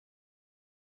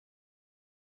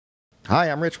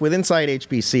Hi, I'm Rich with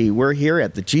InsideHPC. We're here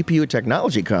at the GPU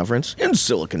Technology Conference in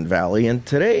Silicon Valley, and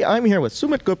today I'm here with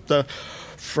Sumit Gupta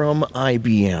from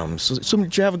IBM. So, Sumit,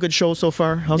 did you have a good show so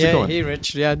far? How's it going? Hey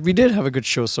Rich. Yeah, we did have a good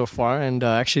show so far, and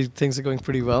actually things are going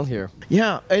pretty well here.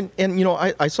 Yeah, and you know,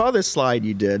 I saw this slide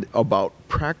you did about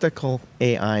practical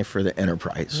AI for the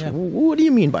enterprise. Yeah. What do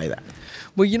you mean by that?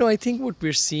 Well, I think what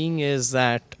we're seeing is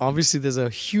that obviously there's a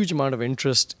huge amount of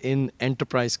interest in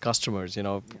enterprise customers,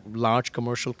 large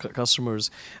commercial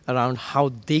customers around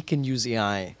how they can use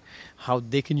AI, how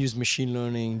they can use machine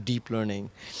learning, deep learning.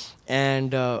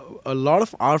 And a lot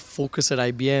of our focus at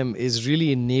IBM is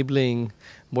really enabling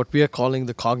what we are calling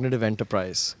the cognitive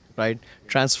enterprise, right?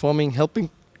 Helping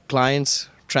clients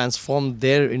transform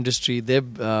their industry,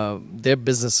 their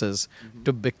businesses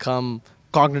to become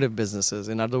cognitive businesses.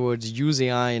 In other words, use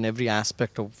AI in every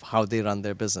aspect of how they run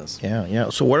their business. Yeah.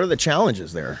 So what are the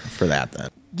challenges there for that then?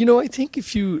 I think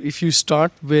if you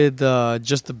start with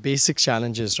just the basic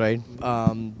challenges, right?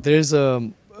 There's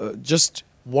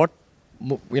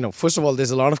first of all,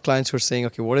 there's a lot of clients who are saying,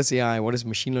 okay, what is AI? What is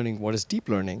machine learning? What is deep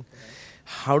learning?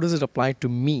 How does it apply to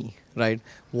me, right?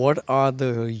 What are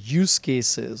the use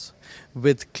cases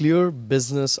with clear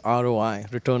business ROI,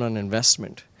 return on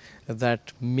investment,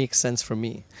 that makes sense for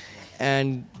me?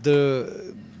 And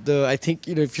I think,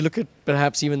 if you look at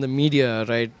perhaps even the media,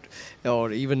 right,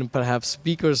 or even perhaps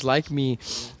speakers like me,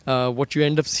 what you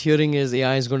end up hearing is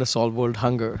AI is going to solve world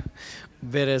hunger.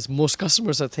 Whereas most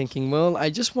customers are thinking, well, I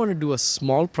just want to do a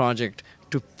small project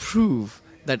to prove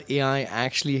that AI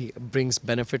actually brings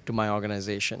benefit to my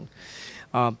organization.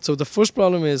 So the first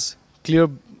problem is clear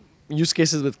use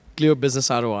cases with clear business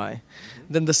ROI.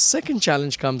 Then the second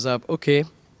challenge comes up, okay,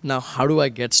 now how do I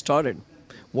get started?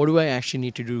 What do I actually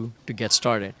need to do to get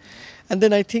started? And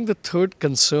then I think the third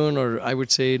concern, or I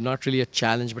would say not really a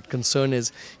challenge, but concern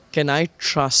is, can I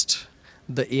trust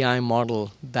the AI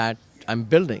model that I'm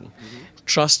building? Mm-hmm.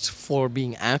 Trust for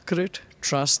being accurate,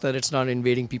 trust that it's not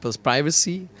invading people's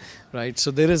privacy, right?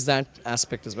 So there is that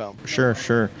aspect as well. Sure.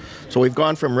 So we've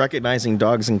gone from recognizing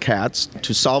dogs and cats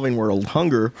to solving world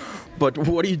hunger, but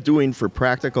what are you doing for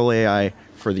practical AI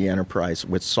for the enterprise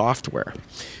with software?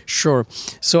 Sure.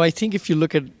 So I think if you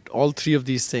look at all three of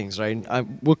these things, right,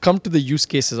 we'll come to the use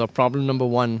cases or problem number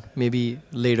one maybe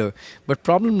later. But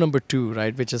problem number two,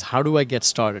 right, which is how do I get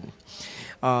started?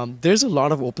 There's a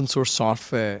lot of open source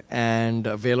software and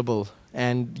available.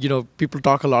 And, people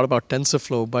talk a lot about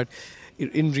TensorFlow, but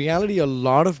in reality, a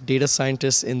lot of data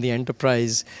scientists in the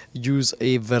enterprise use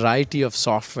a variety of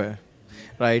software.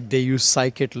 Right? They use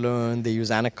scikit-learn, they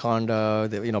use Anaconda,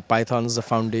 Python is the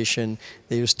foundation,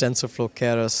 they use TensorFlow,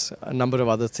 Keras, a number of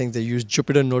other things. They use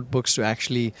Jupyter notebooks to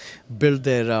actually build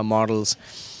their models.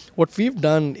 What we've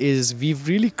done is we've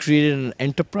really created an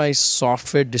enterprise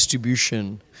software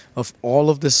distribution of all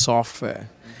of this software.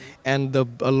 And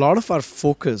a lot of our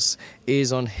focus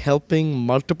is on helping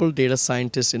multiple data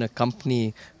scientists in a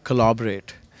company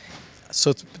collaborate.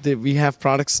 So we have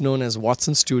products known as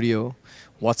Watson Studio,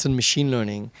 Watson Machine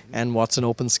Learning, and Watson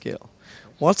OpenScale.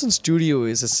 Watson Studio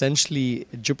is essentially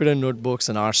Jupyter Notebooks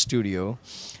and RStudio,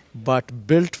 but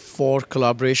built for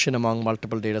collaboration among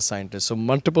multiple data scientists. So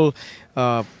multiple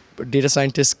data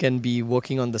scientists can be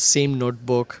working on the same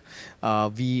notebook.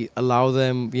 We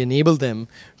enable them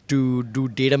to do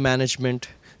data management.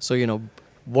 So,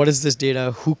 what is this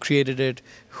data? Who created it?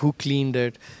 Who cleaned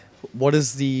it? What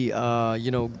is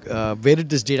where did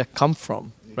this data come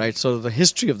from? Right, so the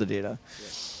history of the data.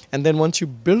 And then once you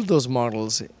build those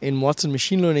models, in Watson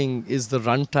Machine Learning is the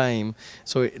runtime.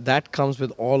 So that comes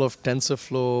with all of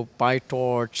TensorFlow,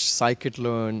 PyTorch,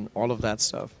 scikit-learn, all of that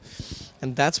stuff.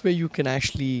 And that's where you can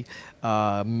actually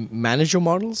manage your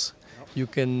models. You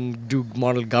can do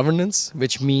model governance,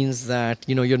 which means that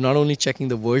you're not only checking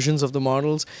the versions of the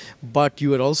models, but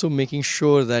you are also making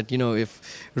sure that if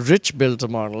Rich builds a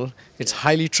model, it's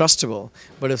highly trustable.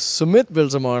 But if Sumit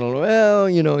builds a model, well,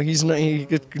 he's not.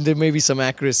 There may be some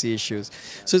accuracy issues.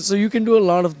 So you can do a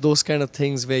lot of those kind of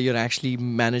things where you're actually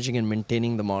managing and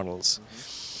maintaining the models.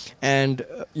 And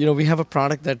we have a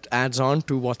product that adds on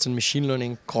to Watson Machine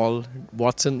Learning called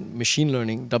Watson Machine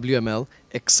Learning WML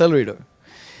Accelerator.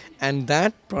 And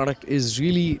that product is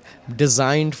really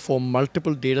designed for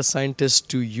multiple data scientists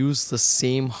to use the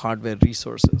same hardware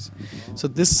resources. So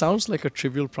this sounds like a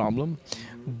trivial problem,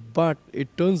 but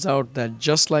it turns out that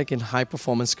just like in high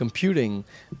performance computing,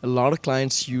 a lot of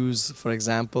clients use, for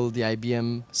example, the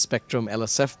IBM Spectrum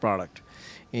LSF product.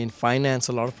 In finance,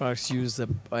 a lot of products use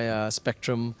the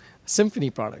Spectrum Symphony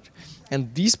product.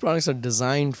 And these products are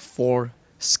designed for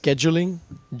scheduling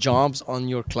jobs on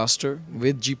your cluster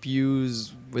with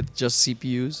GPUs, with just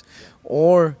CPUs,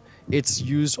 or It's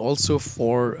used also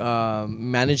for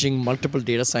managing multiple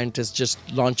data scientists, just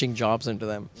launching jobs into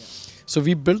them. So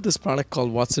we built this product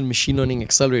called Watson Machine Learning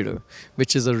Accelerator,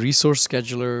 which is a resource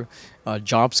scheduler, a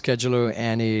job scheduler,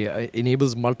 and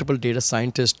enables multiple data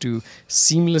scientists to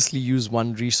seamlessly use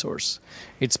one resource.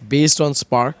 It's based on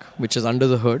Spark, which is under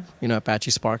the hood,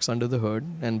 Apache Spark's under the hood,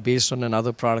 and based on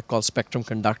another product called Spectrum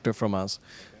Conductor from us,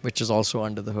 which is also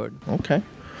under the hood. Okay.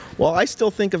 Well, I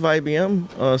still think of IBM,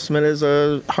 Sumit, as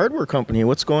a hardware company.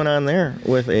 What's going on there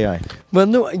with AI? Well,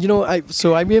 no,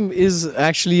 so IBM is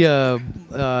actually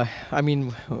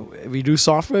we do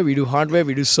software, we do hardware,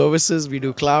 we do services, we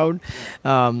do cloud.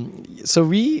 So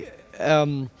we're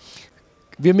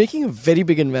making a very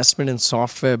big investment in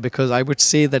software because I would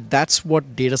say that that's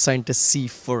what data scientists see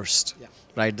first. Yeah.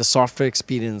 Right, the software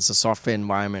experience, the software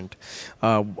environment,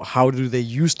 how do they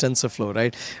use TensorFlow,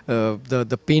 right?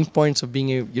 The pain points of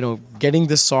getting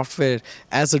this software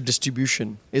as a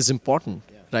distribution is important,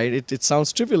 right? It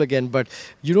sounds trivial again, but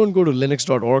you don't go to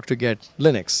linux.org to get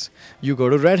Linux. You go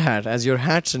to Red Hat, as your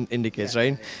hat indicates,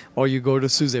 right? Or you go to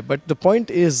SUSE. But the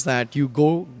point is that you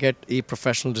go get a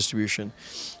professional distribution.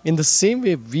 In the same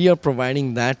way, we are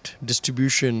providing that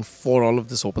distribution for all of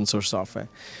this open source software.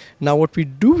 Now, what we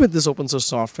do with this open source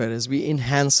software is we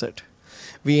enhance it.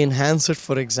 We enhance it,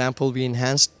 for example, we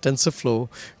enhance TensorFlow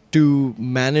to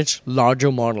manage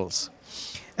larger models.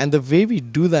 And the way we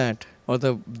do that, or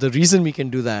the reason we can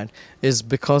do that, is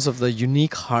because of the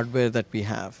unique hardware that we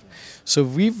have. So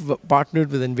we've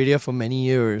partnered with NVIDIA for many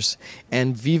years,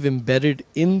 and we've embedded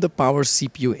in the power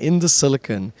CPU, in the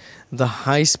silicon, the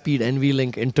high-speed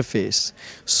NVLink interface.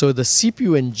 So the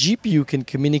CPU and GPU can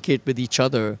communicate with each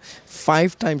other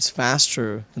 5 times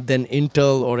faster than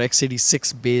Intel or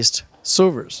x86-based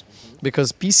servers,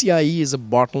 because PCIe is a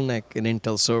bottleneck in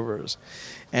Intel servers.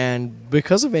 And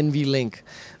because of NVLink,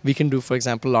 we can do, for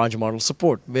example, large model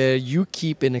support, where you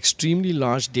keep an extremely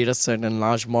large data set and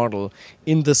large model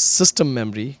in the system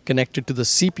memory connected to the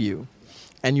CPU,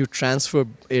 and you transfer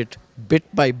it bit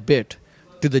by bit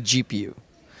to the GPU.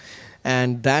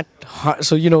 And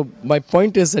my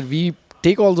point is that we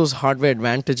take all those hardware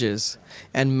advantages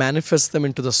and manifest them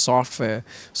into the software.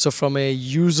 So from a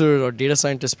user or data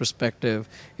scientist perspective,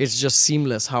 it's just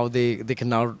seamless how they can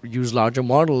now use larger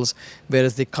models,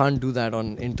 whereas they can't do that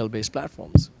on Intel-based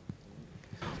platforms.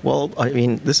 Well, I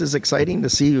mean, this is exciting to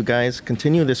see you guys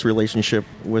continue this relationship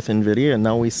with NVIDIA, and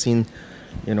now we've seen,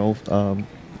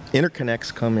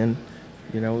 interconnects come in.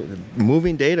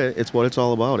 Moving data, it's what it's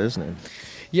all about, isn't it?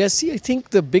 Yeah, see, I think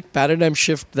the big paradigm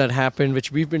shift that happened,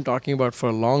 which we've been talking about for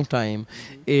a long time,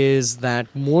 is that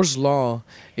Moore's law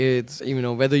is,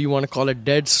 whether you want to call it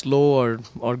dead, slow,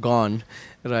 or gone,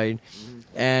 right?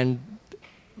 And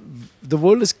the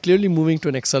world is clearly moving to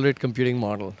an accelerated computing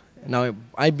model. Now,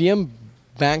 IBM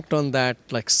banked on that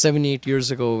like 7-8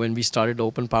 years ago when we started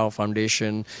Open Power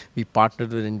Foundation. We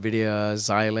partnered with NVIDIA,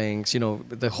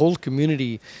 Xilinx, the whole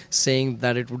community, saying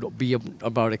that it would be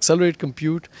about accelerated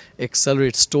compute,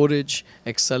 accelerated storage,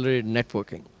 accelerated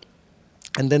networking.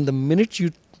 And then the minute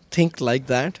you think like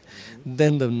that,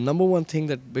 then the number one thing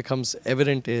that becomes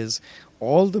evident is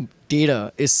all the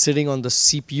data is sitting on the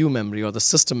CPU memory or the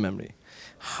system memory.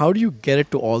 How do you get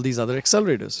it to all these other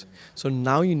accelerators? So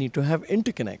now you need to have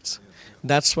interconnects.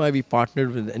 That's why we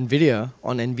partnered with NVIDIA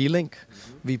on NVLink.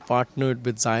 We partnered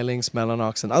with Xilinx,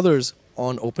 Mellanox, and others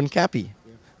on OpenCAPI,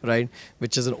 right?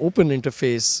 Which is an open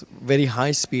interface, very high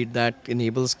speed that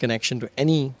enables connection to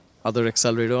any other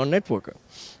accelerator or networker,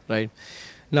 right?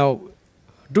 Now,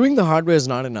 doing the hardware is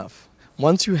not enough.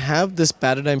 Once you have this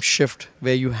paradigm shift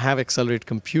where you have accelerated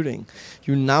computing,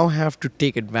 you now have to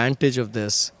take advantage of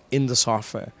this in the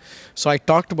software. So I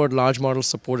talked about large model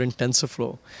support in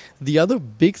TensorFlow. The other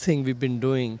big thing we've been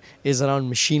doing is around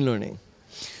machine learning.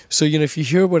 So if you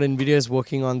hear what NVIDIA is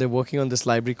working on, they're working on this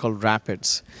library called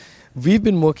Rapids. We've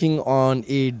been working on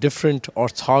a different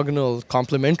orthogonal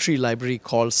complementary library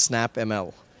called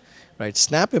SnapML. Right?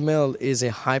 SnapML is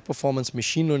a high-performance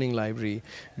machine learning library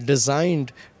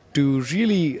designed to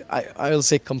really, I'll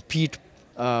say, compete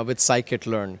with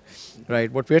scikit-learn.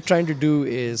 Right. What we're trying to do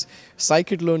is,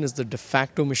 scikit-learn is the de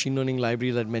facto machine learning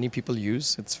library that many people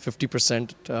use. It's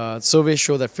 50%. Surveys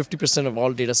show that 50% of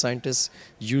all data scientists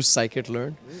use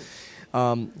scikit-learn.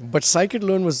 But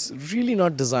scikit-learn was really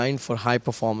not designed for high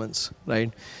performance.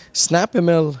 Right.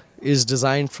 SnapML is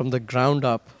designed from the ground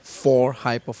up for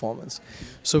high performance.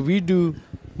 So we do,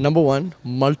 number one,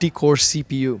 multi-core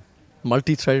CPU,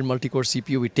 multi-threaded multi-core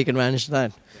CPU. We take advantage of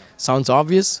that. Sounds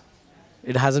obvious.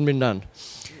 It hasn't been done.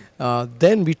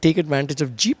 Then we take advantage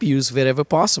of GPUs wherever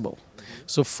possible.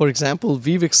 So for example,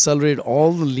 we've accelerated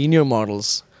all the linear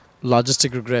models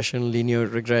logistic regression, linear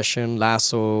regression,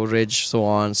 lasso, ridge, so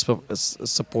on,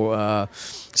 support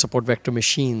vector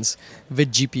machines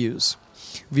with GPUs.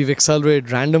 We've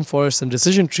accelerated random forest and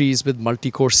decision trees with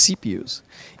multi-core CPUs.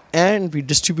 And we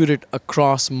distribute it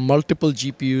across multiple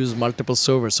GPUs, multiple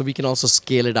servers, so we can also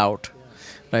scale it out,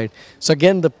 right? So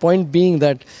again, the point being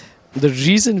that the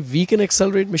reason we can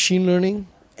accelerate machine learning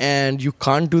and you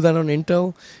can't do that on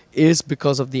Intel is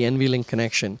because of the NVLink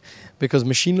connection. Because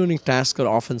machine learning tasks are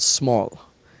often small,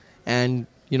 and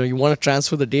you want to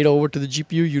transfer the data over to the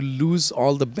GPU, you lose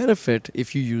all the benefit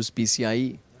if you use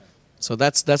PCIe. So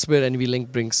that's where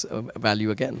NVLink brings value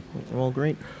again. Well,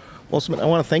 great. Well, Sumit, I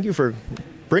want to thank you for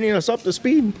bringing us up to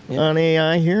speed on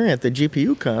AI here at the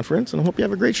GPU conference, and I hope you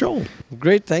have a great show.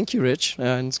 Great, thank you, Rich,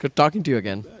 and it's good talking to you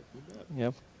again.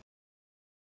 Yep.